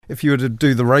if you were to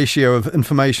do the ratio of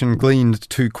information gleaned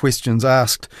to questions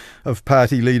asked of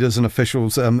party leaders and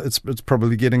officials, it's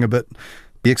probably getting a bit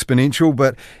exponential.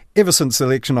 But ever since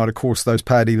election night, of course, those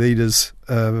party leaders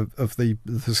of the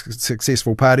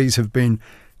successful parties have been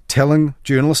telling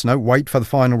journalists, no, wait for the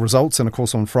final results. And of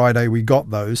course, on Friday, we got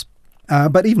those.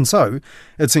 But even so,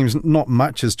 it seems not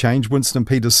much has changed. Winston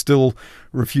Peters still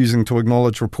refusing to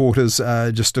acknowledge reporters.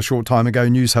 Just a short time ago,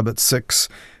 News Hub at 6,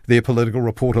 their political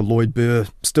reporter Lloyd Burr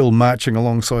still marching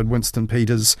alongside Winston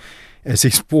Peters as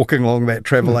he's walking along that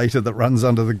travelator that runs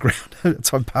under the ground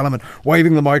outside Parliament,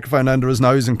 waving the microphone under his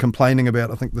nose and complaining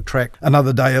about, I think, the track,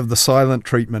 another day of the silent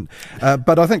treatment.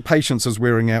 But I think patience is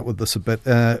wearing out with this a bit.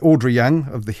 Audrey Young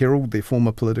of The Herald, their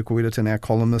former political editor, now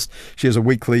columnist, she has a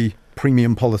weekly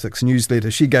premium politics newsletter.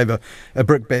 She gave a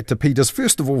brickbat to Peters,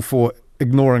 first of all, for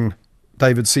ignoring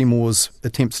David Seymour's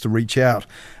attempts to reach out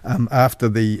after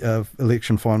the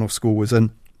election final score was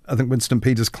in. I think Winston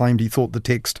Peters claimed he thought the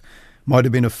text might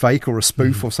have been a fake or a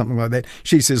spoof or something like that.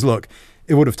 She says, look,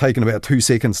 it would have taken about 2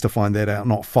 seconds to find that out,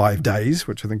 not 5 days,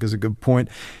 which I think is a good point.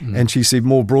 And she said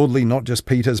more broadly, not just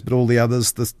Peters, but all the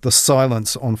others, the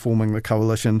silence on forming the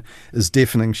coalition is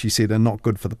deafening, she said, and not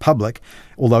good for the public.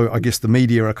 Although I guess the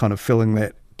media are kind of filling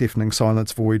that deafening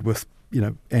silence void with,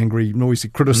 angry, noisy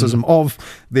criticism of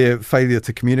their failure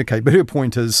to communicate. But her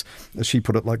point is, as she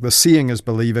put it like this, seeing is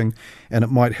believing, and it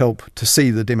might help to see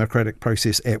the democratic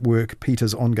process at work.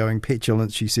 Peter's ongoing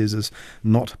petulance, she says, is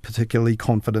not particularly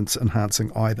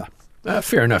confidence-enhancing either.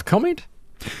 Fair enough comment.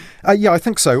 Yeah, I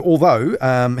think so. Although,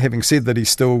 having said that he's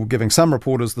still giving some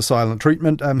reporters the silent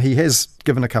treatment, he has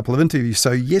given a couple of interviews.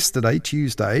 So yesterday,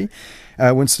 Tuesday,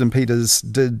 Winston Peters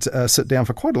did sit down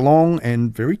for quite a long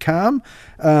and very calm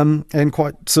and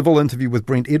quite civil interview with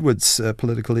Brent Edwards,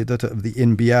 political editor of the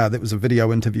NBR. That was a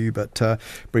video interview, but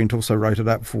Brent also wrote it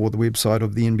up for the website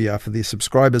of the NBR for their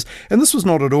subscribers. And this was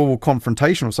not at all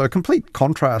confrontational. So a complete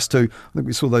contrast to, I think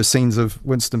we saw those scenes of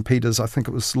Winston Peters, I think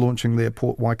it was launching their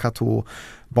Port Waikato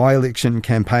by-election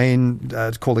campaign,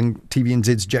 calling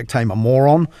TVNZ's Jack Tame a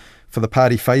moron for the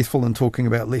party faithful and talking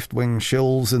about left-wing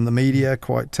shills in the media,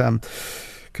 quite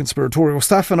conspiratorial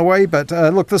stuff in a way. But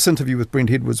look, this interview with Brent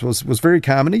Edwards was very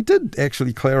calm, and he did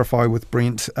actually clarify with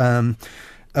Brent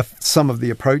some of the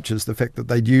approaches, the fact that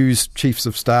they'd use chiefs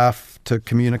of staff to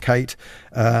communicate,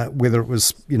 whether it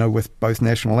was, with both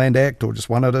National and ACT or just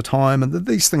one at a time, and that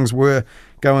these things were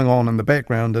going on in the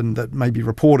background, and that maybe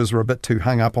reporters were a bit too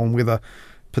hung up on whether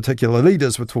particular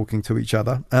leaders were talking to each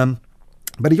other.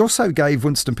 But he also gave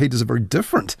Winston Peters a very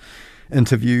different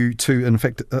interview to, in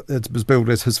fact, it was billed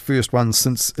as his first one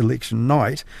since election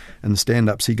night, and the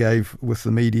stand-ups he gave with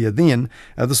the media then.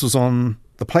 This was on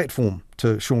the platform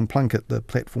to Sean Plunkett, the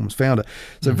platform's founder.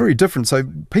 So very different. So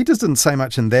Peters didn't say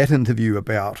much in that interview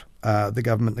about the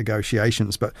government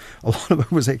negotiations, but a lot of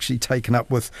it was actually taken up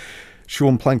with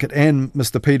Sean Plunkett and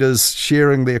Mr. Peters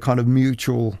sharing their kind of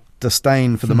mutual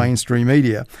disdain for the mainstream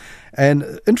media.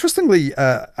 And interestingly,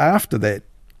 after that,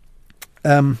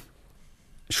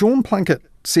 Sean Plunkett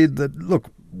said that, look,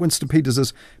 Winston Peters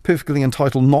is perfectly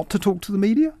entitled not to talk to the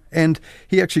media, and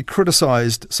he actually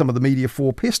criticised some of the media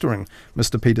for pestering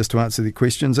Mr. Peters to answer their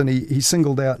questions, and he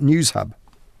singled out News Hub.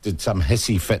 Did some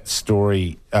hissy fit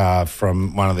story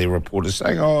from one of their reporters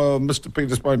saying, oh, Mr.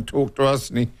 Peters won't talk to us,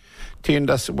 and he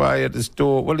turned us away at his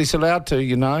door. Well, he's allowed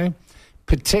to,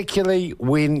 particularly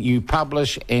when you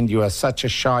publish and you are such a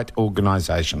shite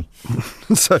organisation.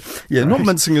 So, yeah, not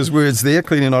mincing his words there,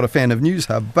 clearly not a fan of News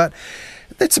Hub, but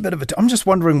that's a bit of I'm just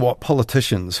wondering what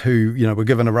politicians who, were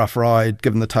given a rough ride,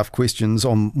 given the tough questions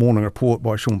on Morning Report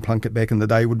by Sean Plunkett back in the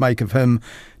day, would make of him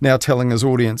now telling his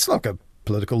audience, look, a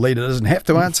political leader doesn't have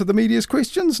to answer the media's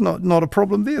questions, not a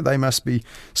problem there. They must be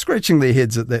scratching their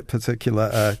heads at that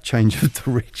particular change of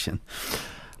direction.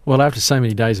 Well, after so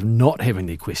many days of not having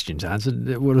their questions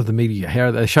answered, what are the media? How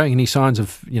are they showing any signs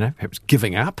of, perhaps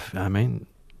giving up? I mean,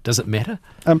 does it matter?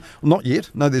 Not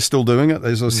yet. No, they're still doing it.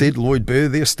 As I said, Lloyd Burr,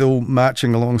 they're still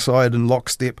marching alongside in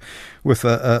lockstep with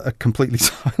a completely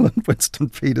silent Winston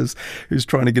Peters who's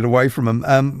trying to get away from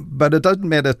him. But it doesn't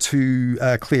matter to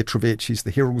Claire Trevett. She's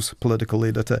the Herald's political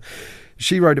editor.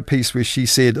 She wrote a piece where she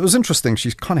said, it was interesting,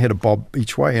 she kind of had a bob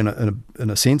each way in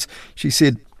a sense. She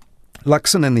said,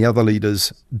 Luxon and the other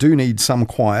leaders do need some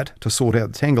quiet to sort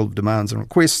out the tangle of demands and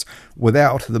requests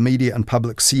without the media and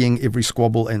public seeing every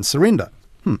squabble and surrender.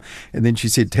 And then she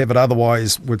said to have it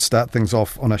otherwise would start things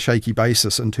off on a shaky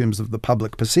basis in terms of the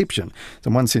public perception. So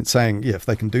in one sense saying, if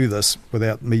they can do this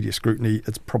without media scrutiny,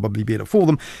 it's probably better for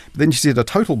them. But then she said a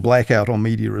total blackout on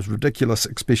media is ridiculous,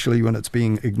 especially when it's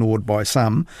being ignored by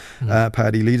some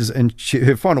party leaders. And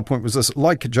her final point was this: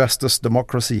 like justice,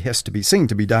 democracy has to be seen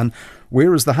to be done.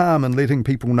 Where is the harm in letting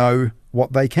people know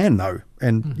what they can know?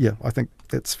 And I think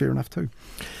that's fair enough too.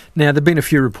 Now, there have been a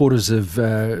few reporters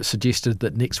have suggested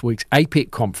that next week's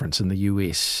APEC conference in the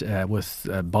US with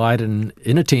Biden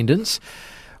in attendance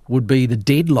would be the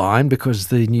deadline because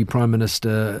the new Prime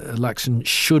Minister election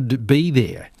should be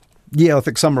there. Yeah, I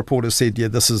think some reporters said,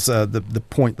 this is the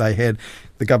point they had.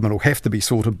 The government will have to be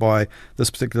sorted by this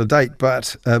particular date,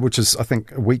 but which is, I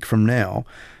think, a week from now,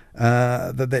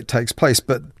 that takes place.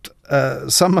 But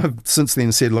some have since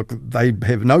then said, look, they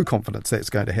have no confidence that's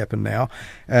going to happen now.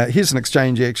 Here's an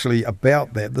exchange actually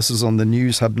about that. This is on the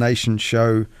News Hub Nation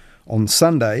show on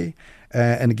Sunday.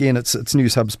 And again, it's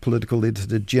News Hub's political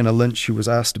editor, Jenna Lynch, who was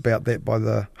asked about that by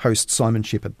the host, Simon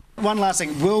Shepherd. One last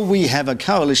thing. Will we have a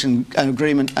coalition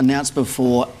agreement announced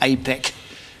before APEC?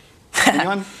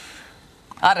 Anyone?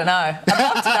 I don't know. I'd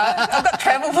love to know. I've got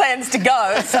travel plans to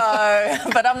go,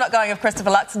 but I'm not going if Christopher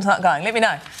Luxon's not going. Let me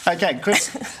know. OK,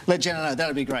 Chris, let Jenna know. That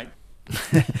would be great.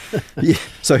 Yeah,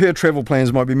 so her travel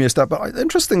plans might be messed up. But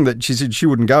interesting that she said she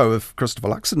wouldn't go if Christopher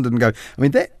Luxon didn't go. I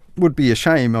mean, that would be a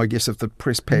shame, I guess, if the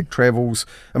press pack travels.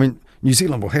 I mean, New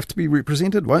Zealand will have to be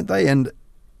represented, won't they? And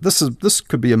this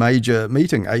could be a major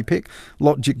meeting, APEC. A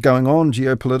lot going on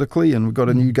geopolitically, and we've got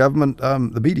a new government.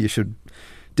 The media should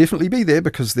definitely be there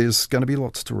because there's going to be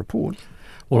lots to report.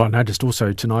 Well, I noticed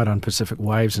also tonight on Pacific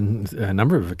Waves and a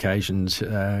number of occasions,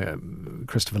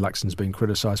 Christopher Luxon's been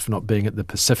criticised for not being at the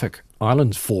Pacific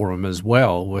Islands Forum as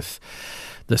well, with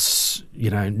this,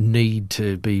 need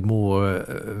to be more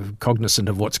cognizant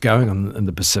of what's going on in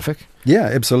the Pacific. Yeah,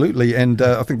 absolutely. And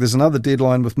I think there's another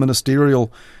deadline with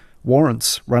ministerial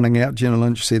warrants running out. Jenna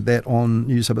Lynch said that on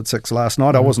News Hub at 6 last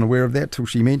night. I wasn't aware of that till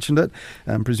she mentioned it.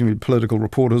 Presumably political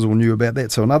reporters all knew about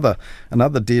that. So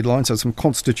another deadline. So some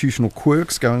constitutional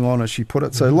quirks going on, as she put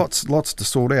it. So lots to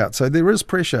sort out. So there is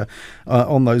pressure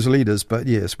on those leaders. But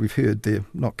yes, we've heard they're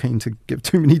not keen to give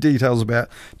too many details about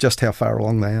just how far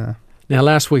along they are. Now,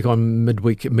 last week on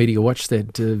Midweek Mediawatch,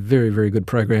 that very, very good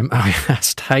program, I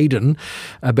asked Hayden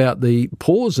about the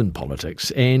pause in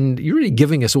politics, and you're really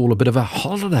giving us all a bit of a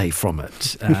holiday from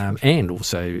it, and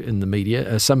also in the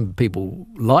media. Some people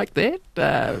like that.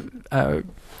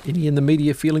 Any in the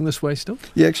media feeling this way still?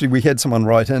 Yeah, actually, we had someone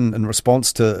write in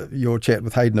response to your chat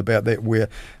with Hayden about that, where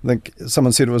I think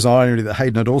someone said it was irony that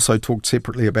Hayden had also talked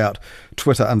separately about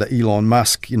Twitter under Elon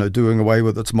Musk, doing away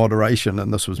with its moderation,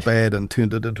 and this was bad and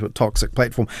turned it into a toxic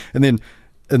platform. And then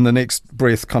in the next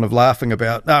breath kind of laughing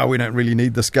about, we don't really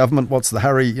need this government. What's the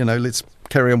hurry? Let's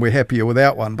carry on. We're happier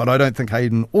without one. But I don't think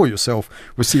Hayden or yourself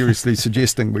were seriously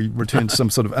suggesting we return to some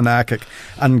sort of anarchic,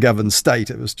 ungoverned state.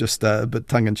 It was just a bit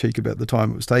tongue-in-cheek about the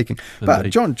time it was taking. But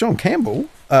John Campbell,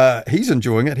 he's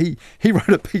enjoying it. He wrote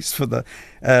a piece for the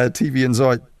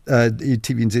TVNZ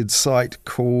site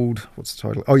called, what's the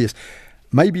title? Oh, yes,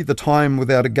 Maybe the Time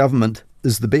Without a Government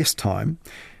is the Best Time.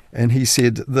 And he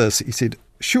said this, he said,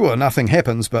 sure, nothing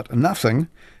happens, but nothing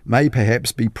may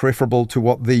perhaps be preferable to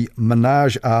what the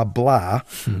menage a blah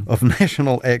of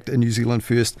National Act and New Zealand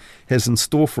First has in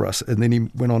store for us. And then he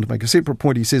went on to make a separate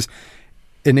point. He says,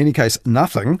 in any case,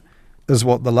 nothing is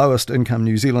what the lowest income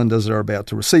New Zealanders are about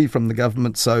to receive from the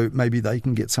government, so maybe they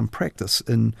can get some practice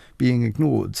in being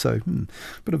ignored. So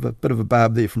bit of a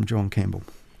barb there from John Campbell.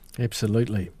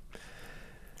 Absolutely.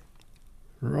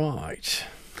 Right.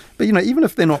 But, even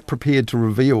if they're not prepared to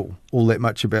reveal all that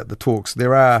much about the talks,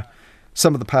 there are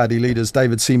some of the party leaders.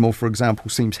 David Seymour, for example,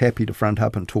 seems happy to front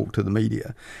up and talk to the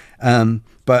media.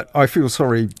 But I feel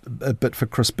sorry a bit for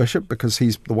Chris Bishop because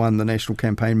he's the national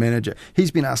campaign manager. He's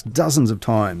been asked dozens of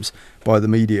times by the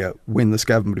media when this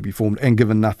government would be formed and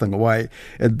given nothing away.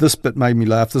 And this bit made me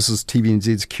laugh. This is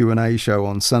TVNZ's Q&A show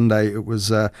on Sunday. It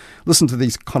was, listen to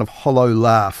these kind of hollow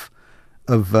laugh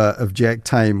of Jack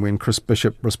Tame when Chris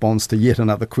Bishop responds to yet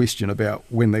another question about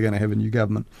when they're going to have a new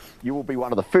government. You will be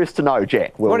one of the first to know,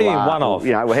 Jack. What do you mean one of?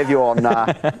 We'll have you on.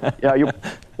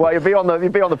 You'll be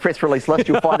on the press release list.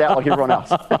 You'll find out like everyone else.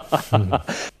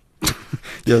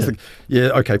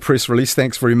 Okay, press release.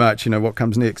 Thanks very much. What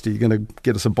comes next? Are you going to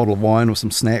get us a bottle of wine or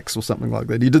some snacks or something like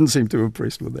that? He didn't seem too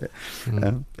impressed with that.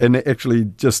 And actually,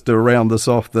 just to round this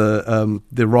off, the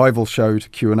rival show to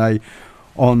Q&A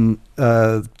on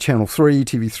Channel 3,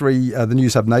 TV3, the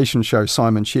News Hub Nation show,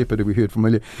 Simon Shepherd, who we heard from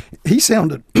earlier, he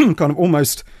sounded kind of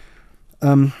almost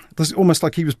this almost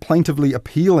like he was plaintively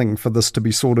appealing for this to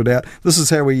be sorted out. This is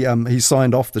how he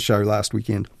signed off the show last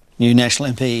weekend. New National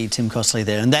MP Tim Costley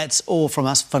there. And that's all from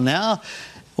us for now.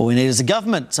 All we need is a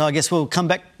government. So I guess we'll come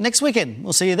back next weekend.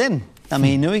 We'll see you then.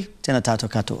 Tamihi nui, tēnā tātou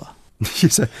katoa.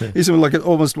 He's like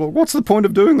almost, well, what's the point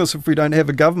of doing this if we don't have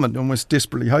a government? Almost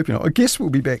desperately hoping. I guess we'll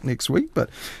be back next week,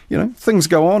 but, things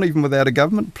go on even without a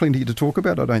government. Plenty to talk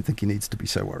about. I don't think he needs to be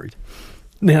so worried.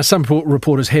 Now, some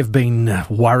reporters have been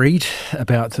worried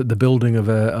about the building of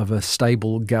a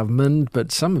stable government,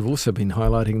 but some have also been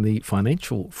highlighting the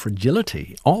financial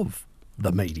fragility of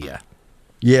the media.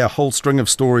 Yeah, a whole string of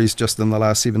stories just in the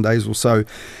last 7 days or so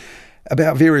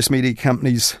about various media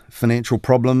companies' financial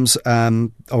problems.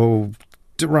 I'll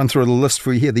run through a list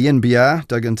for you here. The NBR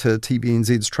dug into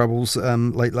TVNZ's troubles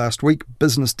late last week.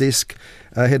 Business Desk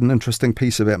had an interesting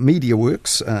piece about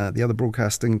MediaWorks, the other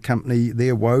broadcasting company,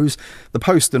 their woes. The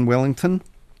Post in Wellington,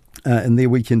 in their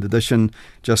weekend edition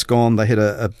just gone, they had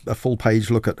a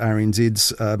full-page look at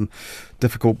RNZ's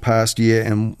difficult past year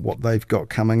and what they've got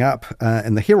coming up.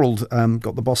 And the Herald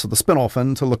got the boss of the spin-off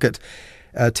in to look at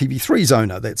TV3's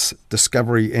owner, that's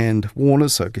Discovery and Warner,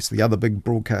 so I guess the other big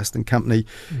broadcasting company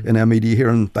in our media here,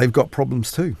 and they've got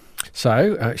problems too.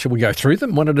 So, shall we go through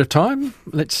them one at a time?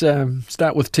 Let's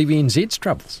start with TVNZ's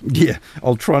troubles. Yeah,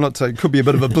 I'll try not to. It could be a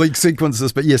bit of a bleak sequence,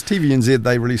 this, but yes, TVNZ,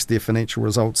 they released their financial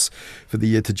results for the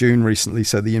year to June recently,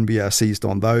 so the NBR seized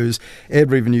on those.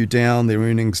 Ad revenue down, their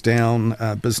earnings down,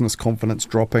 business confidence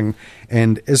dropping,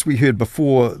 and as we heard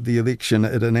before the election,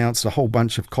 it announced a whole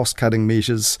bunch of cost-cutting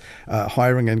measures,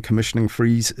 hiring and commissioning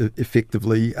freeze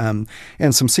effectively, and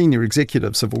some senior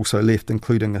executives have also left,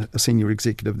 including a senior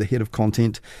executive, the head of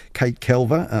content, Kate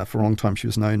Calver. For a long time she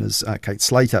was known as Kate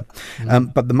Slater.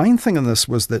 But the main thing in this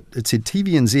was that it said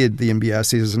TVNZ, the NBR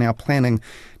says, is now planning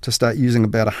to start using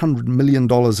about $100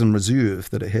 million in reserve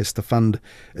that it has to fund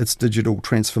its digital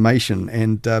transformation.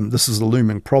 And this is a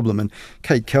looming problem. And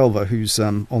Kate Calver, who's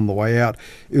on the way out,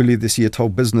 earlier this year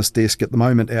told Business Desk, at the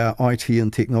moment our IT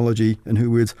and technology, in her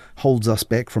words, holds us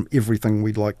back from everything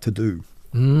we'd like to do.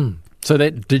 So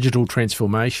that digital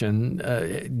transformation,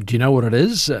 do you know what it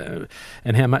is?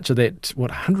 And how much of that,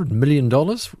 $100 million?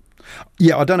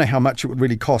 Yeah, I don't know how much it would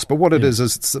really cost, but what it is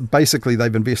it's basically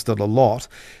they've invested a lot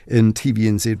in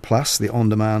TVNZ Plus, the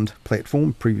on-demand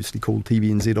platform, previously called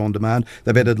TVNZ On Demand.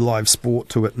 They've added live sport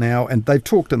to it now, and they've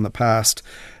talked in the past,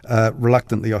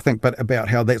 reluctantly I think, but about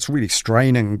how that's really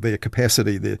straining their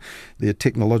capacity, their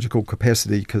technological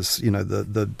capacity, because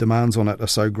the demands on it are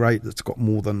so great. It's got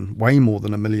way more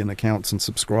than 1 million accounts and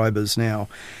subscribers now,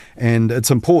 and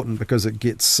it's important because it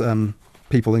gets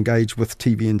people engage with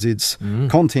TVNZ's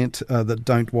content that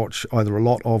don't watch either a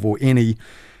lot of or any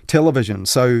television.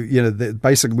 So,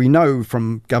 basically we know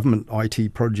from government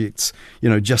IT projects,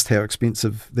 just how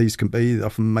expensive these can be. They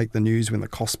often make the news when the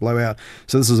costs blow out.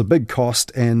 So this is a big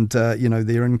cost and,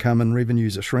 their income and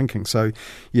revenues are shrinking. So,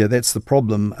 yeah, that's the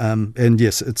problem. And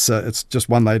yes, it's just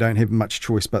one they don't have much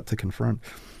choice but to confront.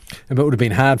 But it would have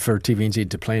been hard for TVNZ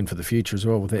to plan for the future as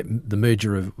well, with the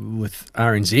merger with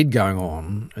RNZ going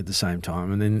on at the same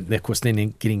time, and then, of course,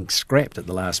 getting scrapped at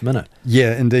the last minute.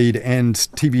 Yeah, indeed. And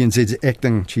TVNZ's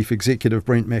acting chief executive,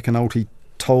 Brent McAnulty,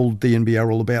 told the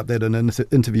NBR all about that in an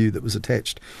interview that was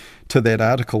attached to that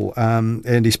article,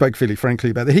 and he spoke fairly frankly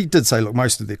about that. He did say, look,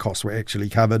 most of their costs were actually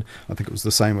covered. I think it was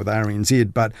the same with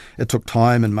RNZ, but it took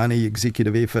time and money,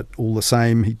 executive effort, all the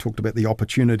same. He talked about the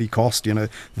opportunity cost, the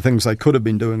things they could have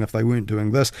been doing if they weren't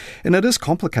doing this. And it is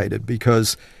complicated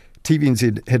because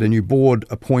TVNZ had a new board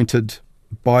appointed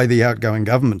by the outgoing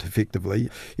government, effectively.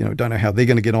 Don't know how they're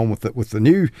going to get on with the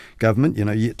new government,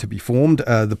 yet to be formed.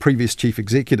 The previous chief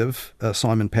executive,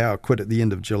 Simon Power, quit at the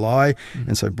end of July,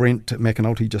 and so Brent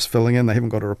McAnulty just filling in. They haven't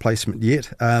got a replacement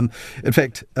yet. In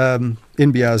fact,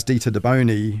 NBR's Dita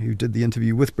DeBoni, who did the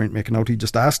interview with Brent McAnulty,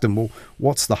 just asked him, well,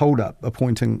 what's the hold-up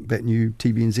appointing that new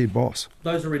TVNZ boss?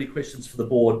 Those are really questions for the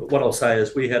board, but what I'll say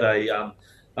is we had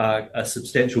a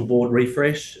substantial board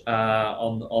refresh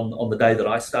on the day that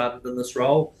I started in this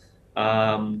role.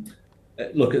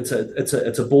 Look, it's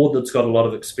a board that's got a lot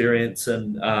of experience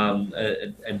in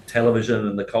television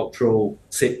and the cultural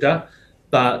sector,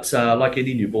 but like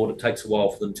any new board, it takes a while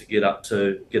for them to get up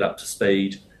to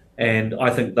speed. And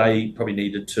I think they probably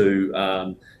needed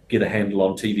to get a handle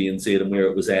on TVNZ and where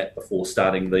it was at before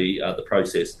starting the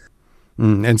process.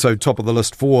 And so top of the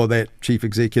list for that chief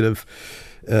executive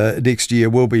next year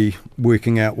we'll be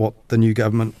working out what the new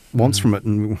government wants from it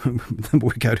and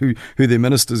work out who their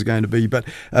ministers are going to be. But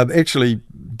actually,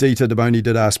 Dita Daboni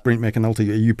did ask Brent McAnulty,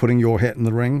 are you putting your hat in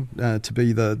the ring to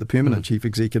be the permanent chief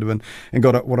executive, and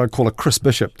got what I'd call a Chris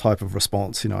Bishop type of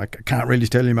response. I can't really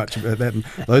tell you much about that. And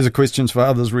those are questions for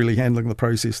others really handling the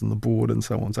process and the board and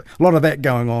so on. So a lot of that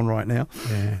going on right now.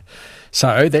 Yeah.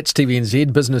 So that's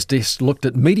TVNZ. Business Desk looked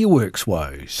at MediaWorks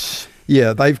woes.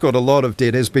 Yeah, they've got a lot of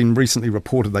debt. As been recently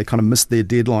reported, they kind of missed their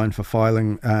deadline for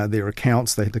filing their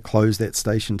accounts. They had to close that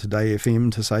station Today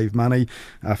FM to save money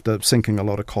after sinking a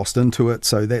lot of cost into it.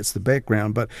 So that's the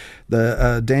background. But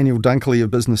the Daniel Dunkley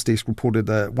of Business Desk reported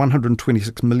that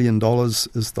 $126 million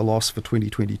is the loss for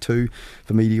 2022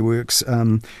 for MediaWorks,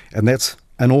 and that's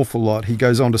an awful lot. He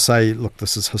goes on to say, look,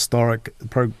 this is historic.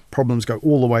 Problems go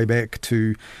all the way back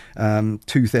to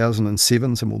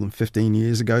 2007, so more than 15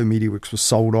 years ago. MediaWorks was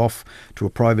sold off to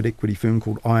a private equity firm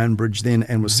called Ironbridge then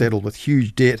and was saddled with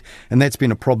huge debt, and that's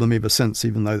been a problem ever since,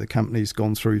 even though the company's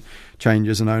gone through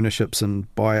changes in ownerships and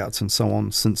buyouts and so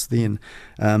on since then.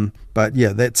 But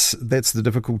yeah, that's the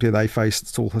difficulty they face.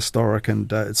 It's all historic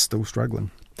and it's still struggling.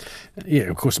 Yeah,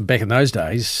 of course, back in those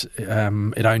days, it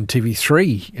owned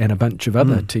TV3 and a bunch of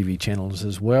other TV channels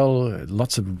as well,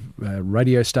 lots of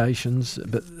radio stations.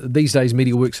 But these days,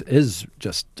 MediaWorks is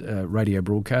just a radio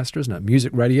broadcaster, isn't it?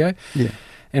 Music radio. Yeah.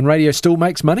 And radio still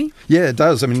makes money? Yeah, it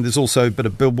does. I mean, there's also a bit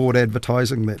of billboard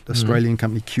advertising. That Australian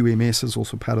company QMS is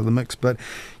also part of the mix. But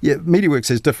yeah, MediaWorks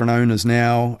has different owners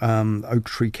now. Oak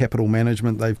Tree Capital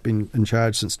Management, they've been in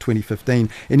charge since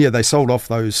 2015. And yeah, they sold off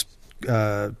those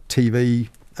TV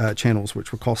channels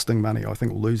which were costing money, I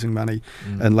think, or losing money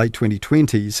in late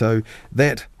 2020. So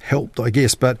that helped, I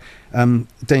guess. But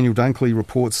Daniel Dunkley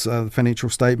reports the financial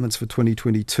statements for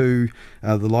 2022.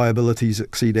 The liabilities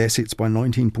exceed assets by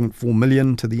 19.4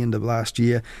 million to the end of last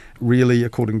year. Really,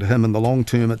 according to him, in the long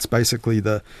term, it's basically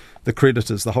the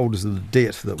creditors, the holders of the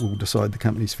debt, that will decide the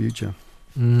company's future.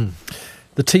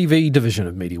 The TV division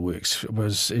of MediaWorks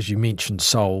was, as you mentioned,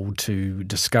 sold to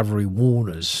Discovery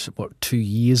Warners, 2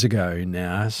 years ago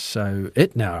now. So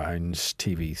it now owns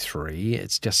TV3.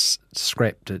 It's just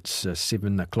scrapped its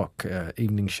 7 o'clock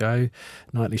evening show,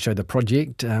 nightly show, The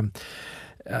Project.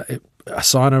 A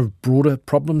sign of broader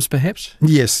problems, perhaps?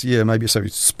 Yes, yeah, maybe so.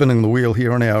 Spinning the wheel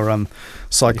here on our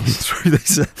cycling through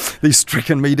these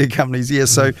stricken media companies. Yeah,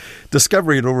 so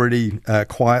Discovery had already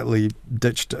quietly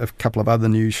ditched a couple of other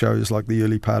news shows, like the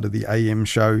early part of the AM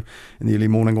show in the early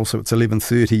morning. Also, it's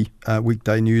 11:30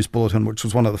 weekday news bulletin, which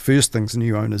was one of the first things the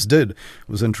new owners did,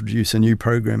 was introduce a new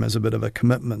program as a bit of a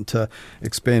commitment to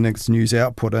expanding its news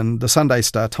output. And the Sunday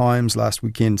Star Times last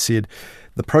weekend said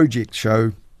the Project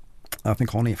show, I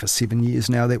think on air for 7 years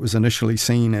now, that was initially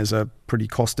seen as a pretty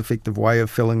cost-effective way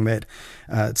of filling that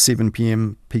 7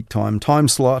 p.m. peak time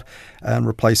slot and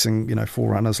replacing,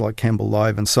 forerunners like Campbell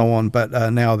Live and so on. But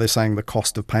now they're saying the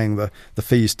cost of paying the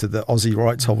fees to the Aussie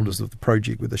rights holders of the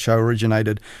project where the show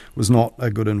originated was not a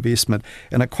good investment.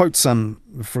 And it quotes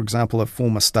for example, a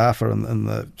former staffer in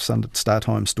the Sunday Star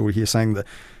Times story here saying that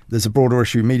there's a broader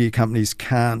issue. Media companies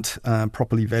can't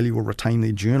properly value or retain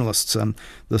their journalists.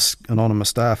 This anonymous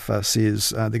staff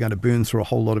says they're going to burn through a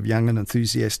whole lot of young and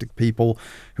enthusiastic people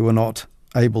who are not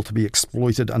able to be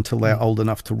exploited until they're old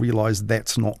enough to realise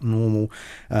that's not normal.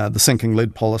 The sinking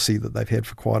lid policy that they've had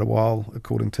for quite a while,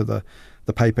 according to the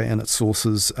paper and its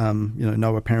sources,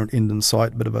 no apparent end in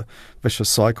sight, bit of a vicious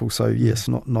cycle. So yes,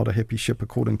 not a happy ship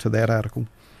according to that article.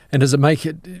 And does it make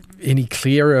it any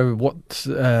clearer what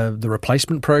the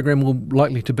replacement program will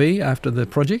likely to be after the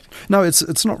project? No,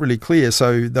 it's not really clear.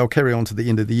 So they'll carry on to the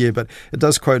end of the year. But it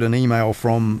does quote an email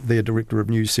from their Director of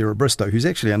News, Sarah Bristow, who's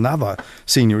actually another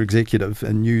senior executive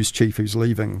and news chief who's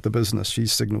leaving the business.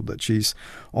 She's signalled that she's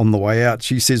on the way out.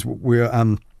 She says we're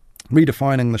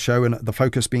redefining the show and the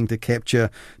focus being to capture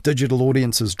digital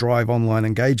audiences, drive online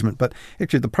engagement. But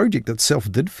actually the project itself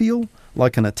did feel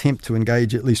like an attempt to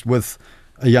engage at least with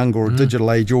a younger or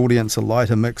digital age audience, a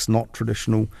lighter mix, not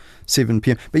traditional 7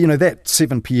 p.m. But, that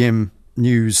 7 p.m.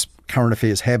 news, current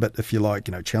affairs habit, if you like,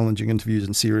 challenging interviews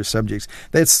and serious subjects,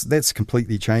 that's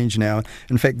completely changed now.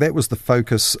 In fact, that was the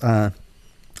focus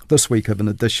this week of an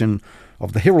edition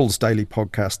of the Herald's daily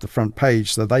podcast, The Front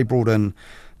Page. So they brought in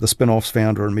the Spin-Off's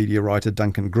founder and media writer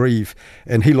Duncan Grieve,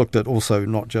 and he looked at also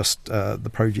not just the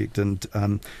project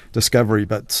and Discovery,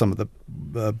 but some of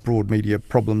the broad media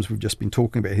problems we've just been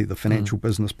talking about here, the financial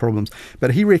business problems.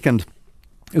 But he reckoned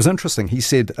It was interesting. He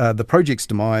said the project's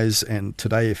demise and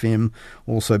Today FM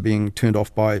also being turned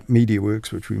off by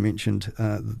MediaWorks, which we mentioned,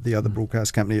 the other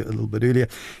broadcast company, a little bit earlier.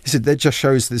 He said that just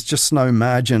shows there's just no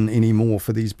margin anymore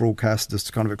for these broadcasters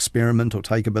to kind of experiment or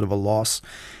take a bit of a loss.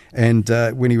 And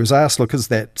when he was asked, look, is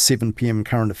that 7 p.m.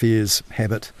 current affairs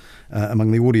habit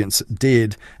among the audience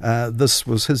dead? This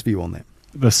was his view on that.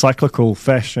 The cyclical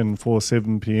fashion for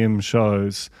 7 p.m.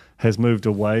 shows has moved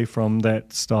away from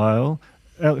that style.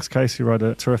 Alex Casey wrote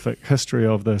a terrific history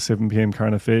of the 7 p.m.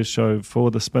 current affairs show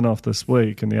for the spin-off this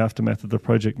week in the aftermath of the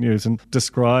Project News, and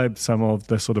described some of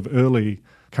the sort of early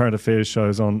current affairs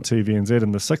shows on TVNZ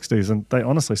in the 60s, and they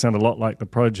honestly sound a lot like the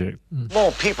Project.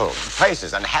 More people,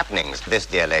 places and happenings. This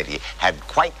dear lady had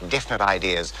quite definite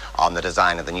ideas on the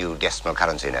design of the new decimal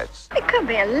currency notes. There could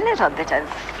be a little bit of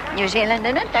New Zealand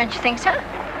in it, don't you think so?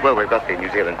 Well, we've got the New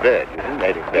Zealand bird,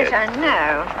 native bird. Yes, I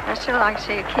know. I still like to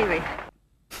see a kiwi.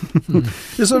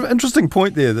 There's an interesting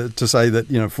point there to say that,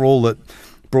 for all that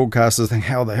broadcasters think,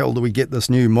 how the hell do we get this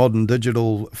new modern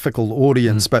digital fickle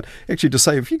audience? But actually to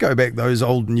say, if you go back those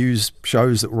old news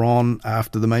shows that were on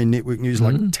after the main network news,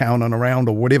 like Town and Around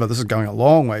or whatever, this is going a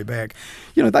long way back,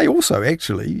 they also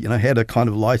actually, had a kind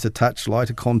of lighter touch,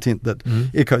 lighter content that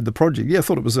echoed the Project. Yeah, I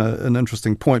thought it was an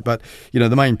interesting point. But,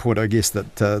 the main point, I guess,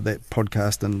 that that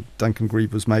podcast and Duncan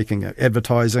Grieve was making,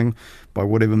 advertising by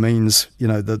whatever means,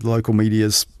 the local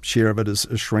media's share of it is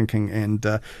shrinking, and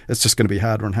it's just going to be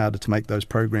harder and harder to make those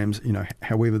programs,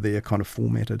 however they're kind of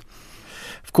formatted.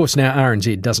 Of course, now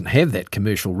RNZ doesn't have that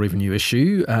commercial revenue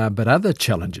issue, but other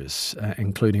challenges,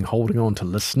 including holding on to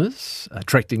listeners,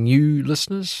 attracting new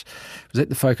listeners. Was that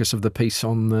the focus of the piece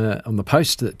on the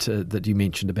post that you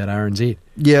mentioned about RNZ?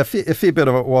 Yeah, a fair bit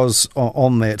of it was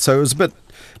on that. So it was a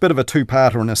bit of a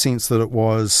two-parter in a sense that it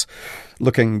was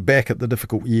looking back at the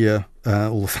difficult year,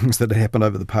 all the things that had happened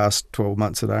over the past 12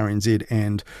 months at RNZ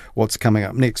and what's coming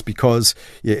up next, because,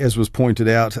 as was pointed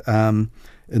out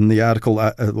in the article,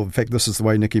 in fact, this is the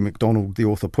way Nikki McDonald, the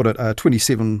author, put it,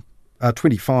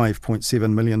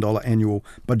 $25.7 million annual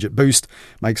budget boost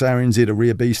makes RNZ a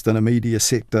rare beast in a media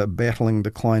sector battling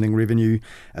declining revenue,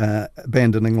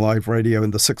 abandoning live radio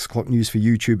and the 6 o'clock news for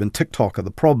YouTube and TikTok are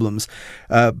the problems.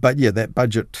 But that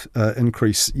budget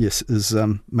increase, makes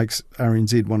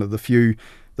RNZ one of the few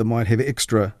that might have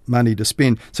extra money to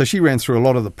spend. So she ran through a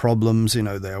lot of the problems,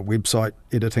 their website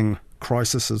editing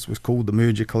crisis, as was called, the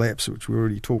merger collapse, which we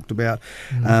already talked about.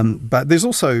 But there's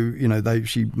also,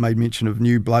 she made mention of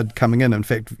new blood coming in. In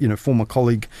fact, former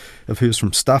colleague of hers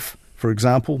from Stuff, for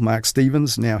example, Mark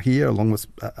Stevens, now here, along with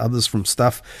others from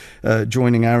Stuff,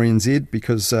 joining RNZ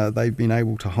because they've been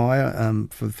able to hire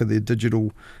for their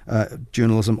digital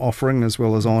journalism offering as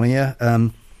well as on air.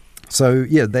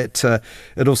 That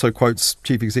it also quotes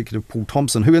Chief Executive Paul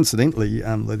Thompson, who incidentally,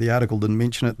 the article didn't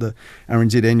mention it, the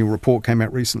RNZ annual report came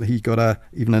out recently. He got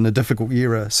even in a difficult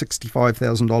year, a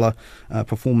 $65,000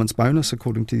 performance bonus,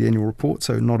 according to the annual report.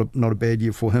 So not a bad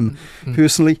year for him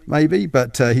personally, maybe.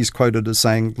 But he's quoted as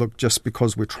saying, look, just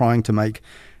because we're trying to make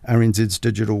RNZ's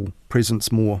digital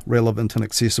presence more relevant and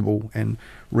accessible and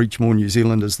reach more New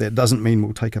Zealanders, that doesn't mean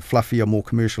we'll take a fluffier, more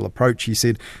commercial approach. He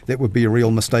said that would be a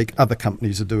real mistake. Other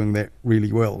companies are doing that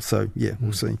really well. So,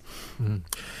 we'll see.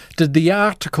 Did the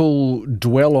article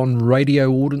dwell on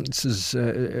radio audiences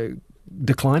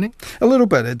declining? A little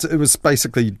bit. It was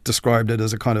basically described it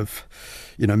as a kind of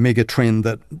mega trend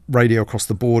that radio across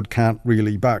the board can't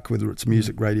really buck, whether it's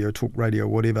music radio, talk radio,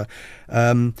 whatever.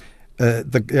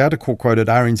 The article quoted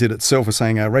RNZ itself as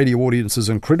saying our radio audience is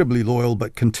incredibly loyal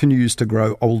but continues to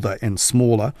grow older and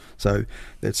smaller. So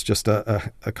that's just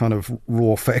a kind of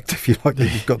raw fact, if you like,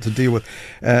 that you've got to deal with.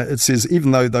 It says,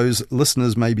 even though those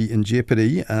listeners may be in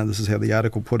jeopardy, this is how the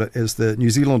article put it, as the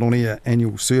New Zealand On Air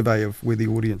annual survey of where the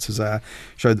audiences are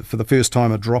showed that for the first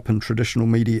time a drop in traditional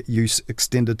media use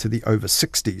extended to the over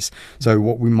 60s. So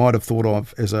what we might have thought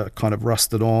of as a kind of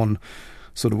rusted on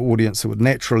sort of audience that would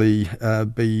naturally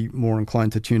be more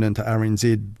inclined to tune into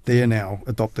RNZ, they're now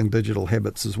adopting digital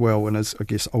habits as well. And as I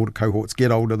guess older cohorts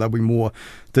get older, they'll be more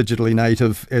digitally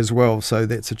native as well. So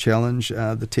that's a challenge.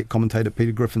 The tech commentator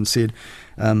Peter Griffin said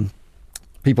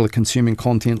people are consuming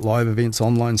content, live events,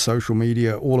 online, social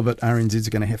media, all of it. RNZ is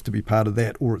going to have to be part of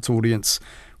that or its audience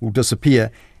will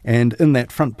disappear. And in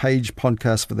that front page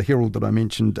podcast for the Herald that I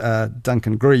mentioned,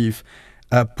 Duncan Grieve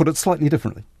put it slightly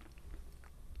differently.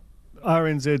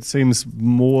 RNZ seems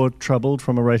more troubled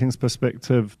from a ratings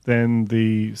perspective than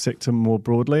the sector more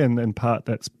broadly, and in part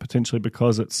that's potentially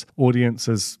because its audience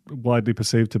is widely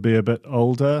perceived to be a bit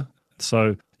older.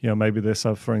 So, maybe they're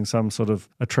suffering some sort of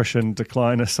attrition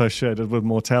decline associated with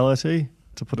mortality,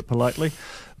 to put it politely.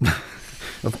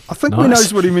 I think we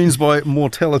knows what he means by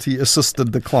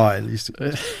mortality-assisted decline.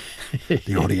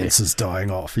 The audience is dying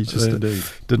off. He just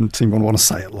didn't seem to want to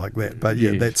say it like that. But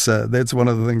that's one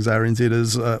of the things RNZ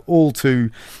is all too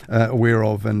aware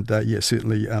of, and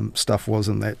certainly stuff was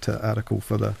in that article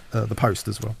for the Post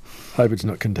as well. Hope it's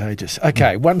not contagious.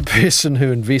 Okay, one person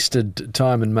who invested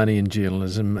time and money in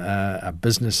journalism, a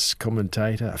business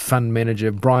commentator, a fund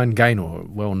manager, Brian Gaynor,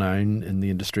 well known in the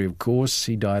industry, of course.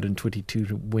 He died in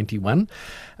 2021.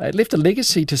 Left a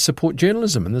legacy to support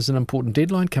journalism, and there's an important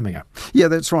deadline coming up. Yeah,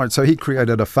 that's right. So he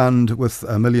created a fund with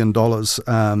 $1 million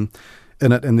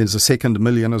in it, and there's a second $1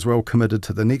 million as well committed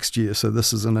to the next year. So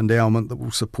this is an endowment that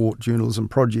will support journalism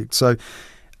projects. So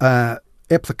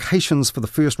applications for the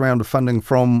first round of funding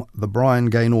from the Brian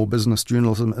Gaynor Business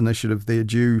Journalism Initiative, they're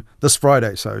due this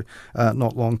Friday, so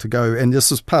not long to go. And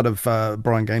this is part of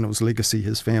Brian Gaynor's legacy.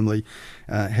 His family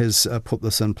has put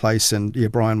this in place. And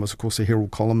Brian was, of course, a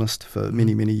Herald columnist for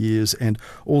many, many years, and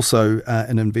also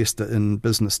an investor in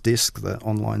Business Desk, the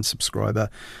online subscriber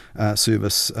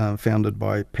service founded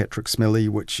by Patrick Smelly,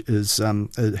 which is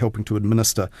helping to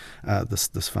administer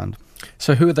this fund.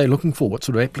 So who are they looking for? What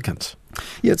sort of applicants?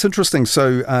 Yeah, it's interesting.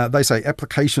 So they say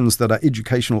applications that are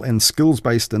educational and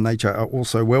skills-based in nature are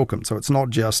also welcome. So it's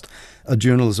not just a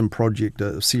journalism project,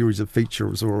 a series of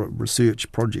features or a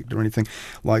research project or anything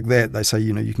like that. They say,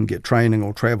 you can get training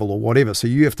or travel or whatever. So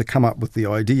you have to come up with the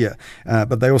idea.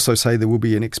 But they also say there will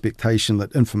be an expectation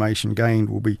that information gained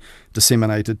will be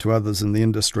disseminated to others in the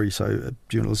industry. So a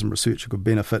journalism researcher could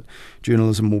benefit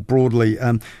journalism more broadly.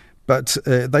 But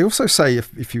they also say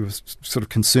if you were sort of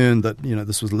concerned that,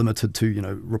 this was limited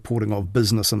to, reporting of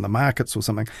business in the markets or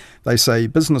something, they say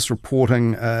business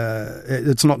reporting,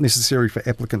 it's not necessary for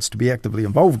applicants to be actively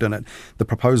involved in it. The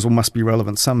proposal must be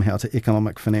relevant somehow to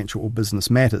economic, financial or business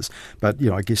matters. But,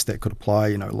 I guess that could apply.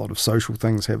 A lot of social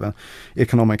things have an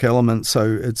economic element.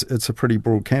 So it's a pretty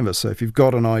broad canvas. So if you've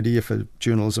got an idea for a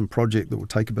journalism project that will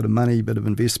take a bit of money, a bit of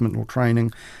investment or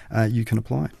training, you can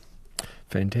apply.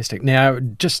 Fantastic. Now,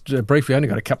 just briefly, only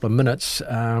got a couple of minutes.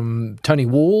 Tony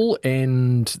Wall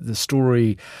and the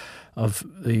story of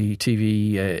the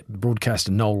TV broadcaster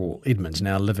Noel Edmonds,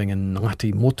 now living in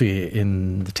Ngāti Mote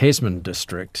in the Tasman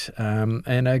district,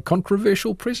 and a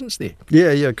controversial presence there.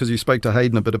 Yeah, because you spoke to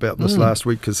Hayden a bit about this last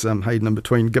week, because Hayden, in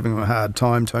between giving him a hard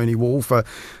time, Tony Wall, for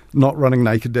not running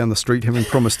naked down the street, having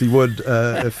promised he would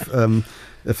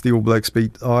if the All Blacks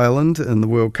beat Ireland in the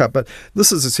World Cup. But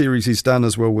this is a series he's done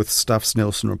as well with Stuff's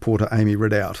Nelson reporter Amy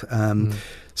Ridout.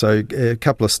 So a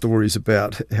couple of stories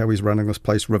about how he's running this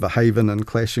place, River Haven, and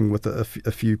clashing with a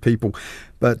few people.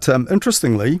 But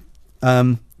interestingly,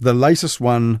 the latest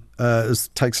one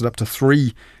takes it up to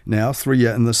three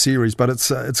in the series, but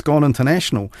it's gone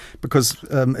international because,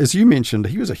 as you mentioned,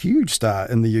 he was a huge star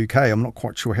in the UK. I'm not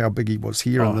quite sure how big he was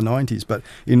here in the 90s, but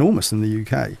enormous in the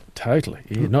UK. Totally,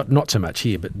 yeah. Not so much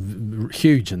here, but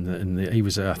huge in the. He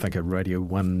was, I think, a Radio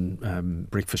 1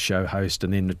 breakfast show host,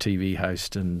 and then a TV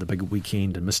host, and The Big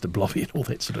Weekend, and Mr. Blobby, and all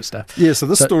that sort of stuff. Yeah, so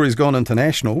this story's gone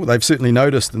international. They've certainly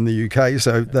noticed in the UK.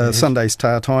 So the Sunday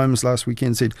Star Times last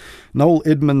weekend said Noel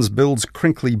Edmonds builds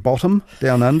crinkly bottom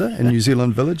down under in New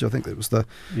Zealand Village. I think that was the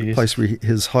place where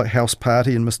his house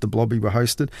party and Mr. Blobby were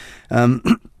hosted.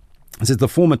 It says the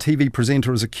former TV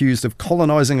presenter is accused of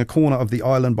colonising a corner of the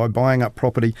island by buying up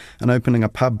property and opening a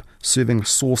pub serving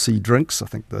saucy drinks. I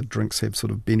think the drinks have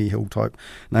sort of Benny Hill type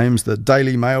names. The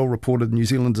Daily Mail reported New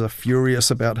Zealanders are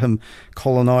furious about him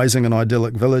colonising an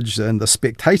idyllic village, and the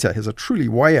Spectator has a truly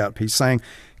way out piece saying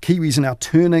Kiwis are now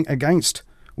turning against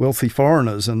wealthy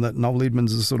foreigners, and that Noel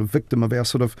Edmonds is a sort of victim of our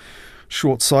sort of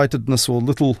short-sightedness or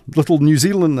little New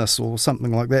Zealandness or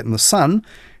something like that. And The Sun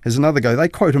has another go. They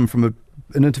quote him from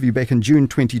an interview back in June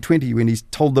 2020 when he's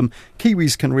told them,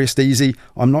 Kiwis can rest easy.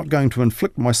 I'm not going to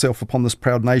inflict myself upon this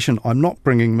proud nation. I'm not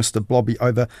bringing Mr. Blobby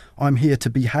over. I'm here to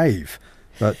behave.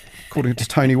 But according to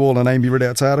Tony Wall and Amy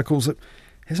Ridout's articles, it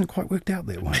hasn't quite worked out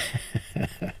that way.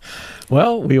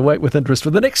 Well, we await with interest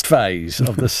for the next phase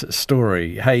of this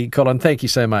story. Hey, Colin, thank you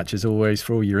so much, as always,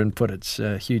 for all your input. It's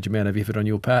a huge amount of effort on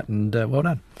your part, and well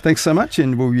done. Thanks so much,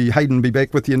 and Hayden be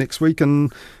back with you next week,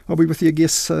 and I'll be with you, I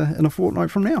guess, in a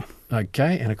fortnight from now.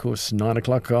 Okay, and of course, 9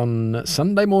 o'clock on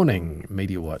Sunday morning,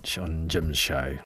 Media Watch on Jim's show.